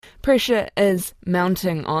Pressure is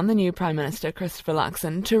mounting on the new Prime Minister, Christopher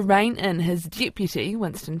Luxon, to rein in his deputy,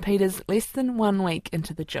 Winston Peters, less than 1 week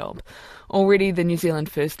into the job. Already the New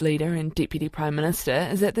Zealand First Leader and Deputy Prime Minister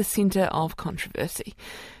is at the centre of controversy.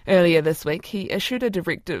 Earlier this week, he issued a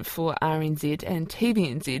directive for RNZ and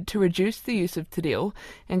TVNZ to reduce the use of te reo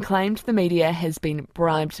and claimed the media has been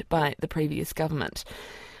bribed by the previous government.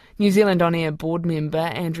 New Zealand On Air board member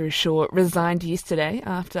Andrew Shaw resigned yesterday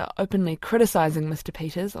after openly criticising Mr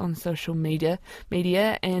Peters on social media,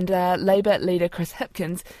 and Labour leader Chris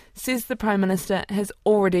Hipkins says the Prime Minister has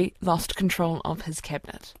already lost control of his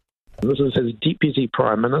cabinet. This is his Deputy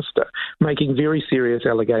Prime Minister making very serious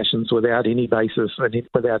allegations without any basis and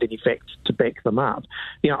without any facts to back them up.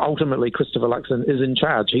 Ultimately, Christopher Luxon is in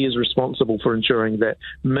charge. He is responsible for ensuring that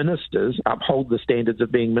ministers uphold the standards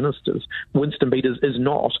of being ministers. Winston Peters is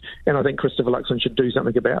not, and I think Christopher Luxon should do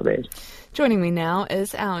something about that. Joining me now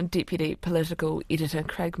is our Deputy Political Editor,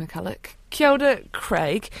 Craig McCulloch. Kia ora,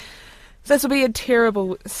 Craig. This will be a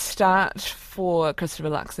terrible start for Christopher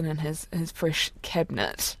Luxon and his fresh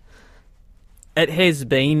cabinet. It has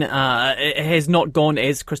been. It has not gone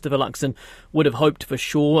as Christopher Luxon would have hoped for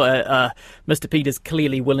sure. Mr Peters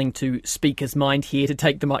clearly willing to speak his mind here, to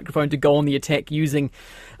take the microphone, to go on the attack using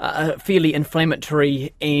fairly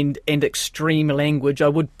inflammatory and extreme language. I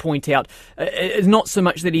would point out it's not so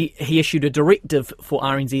much that he issued a directive for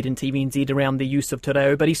RNZ and TVNZ around the use of te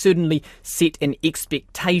reo, but he certainly set an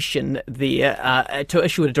expectation there. To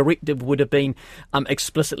issue a directive would have been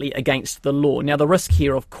explicitly against the law. Now, the risk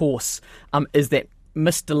here, of course, is that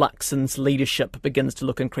Mr Luxon's leadership begins to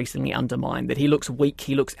look increasingly undermined, that he looks weak,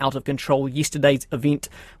 he looks out of control. Yesterday's event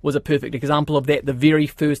was a perfect example of that. The very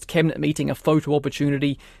first cabinet meeting, a photo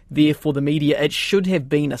opportunity there for the media. It should have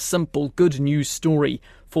been a simple, good news story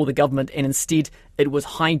for the government, and instead it was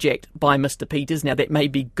hijacked by Mr Peters. Now, that may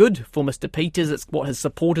be good for Mr Peters. It's what his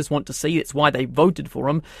supporters want to see. It's why they voted for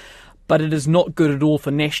him. But it is not good at all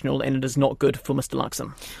for National, and it is not good for Mr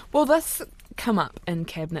Luxon. Will this come up in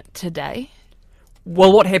Cabinet today?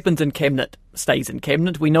 Well, what happens in Cabinet stays in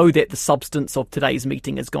Cabinet. We know that the substance of today's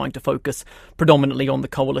meeting is going to focus predominantly on the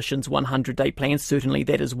Coalition's 100-day plan. Certainly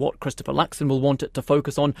that is what Christopher Luxon will want it to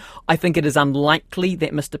focus on. I think it is unlikely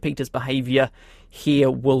that Mr Peters' behaviour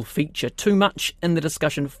here will feature too much in the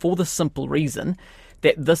discussion, for the simple reason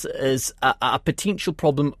that this is a potential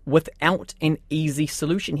problem without an easy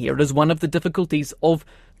solution here. It is one of the difficulties of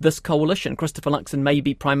this coalition. Christopher Luxon may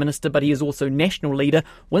be Prime Minister, but he is also National Leader.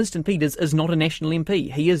 Winston Peters is not a National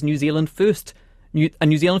MP. He is a New Zealand First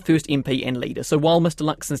MP and leader. So while Mr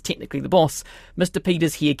Luxon is technically the boss, Mr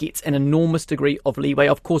Peters here gets an enormous degree of leeway.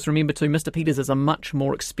 Of course, remember too, Mr Peters is a much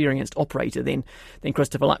more experienced operator than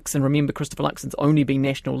Christopher Luxon. Remember, Christopher Luxon's only been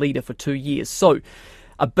National Leader for 2 years. So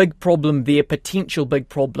a big problem there, potential big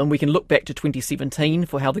problem. We can look back to 2017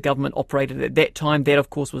 for how the government operated at that time. That,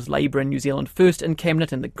 of course, was Labour and New Zealand First in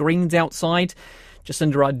Cabinet and the Greens outside.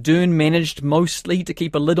 Jacinda Ardern managed mostly to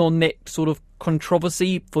keep a lid on that sort of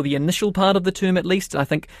controversy for the initial part of the term at least. I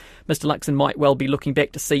think Mr Luxon might well be looking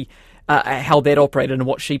back to see how that operated and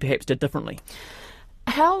what she perhaps did differently.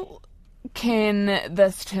 How can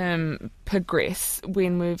this term progress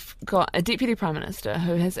when we've got a Deputy Prime Minister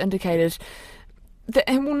who has indicated that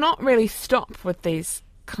he will not really stop with these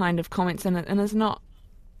kind of comments and is not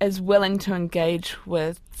as willing to engage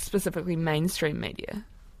with specifically mainstream media?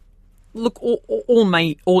 Look, all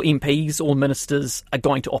MPs, all ministers are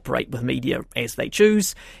going to operate with media as they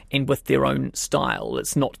choose and with their own style.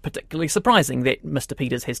 It's not particularly surprising that Mr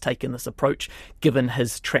Peters has taken this approach, given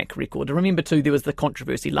his track record. Remember too, there was the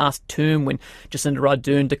controversy last term when Jacinda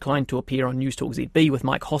Ardern declined to appear on News Talk ZB with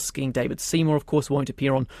Mike Hosking. David Seymour, of course, won't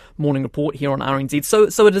appear on Morning Report here on RNZ.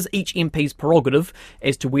 So it is each MP's prerogative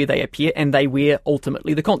as to where they appear, and they wear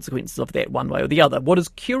ultimately the consequences of that one way or the other. What is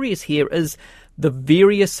curious here is the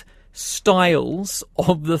various styles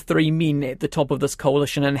of the three men at the top of this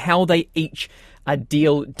coalition and how they each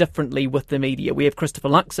deal differently with the media. We have Christopher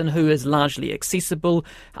Luxon, who is largely accessible,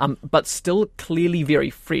 but still clearly very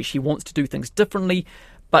fresh. He wants to do things differently,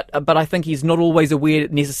 but I think he's not always aware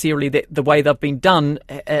necessarily that the way they've been done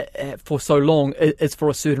for so long is for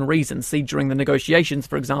a certain reason. See, during the negotiations,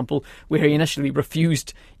 for example, where he initially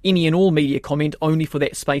refused any and all media comment, only for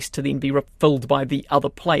that space to then be filled by the other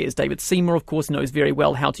players. David Seymour, of course, knows very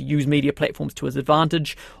well how to use media platforms to his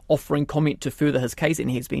advantage, offering comment to further his case, and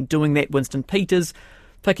he's been doing that. Winston Peters,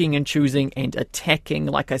 picking and choosing and attacking,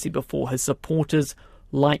 like I said before, his supporters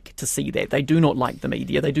like to see that. They do not like the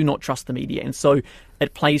media. They do not trust the media. And so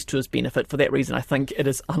it plays to his benefit. For that reason, I think it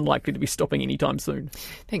is unlikely to be stopping anytime soon.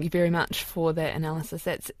 Thank you very much for that analysis.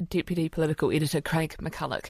 That's Deputy Political Editor Craig McCulloch.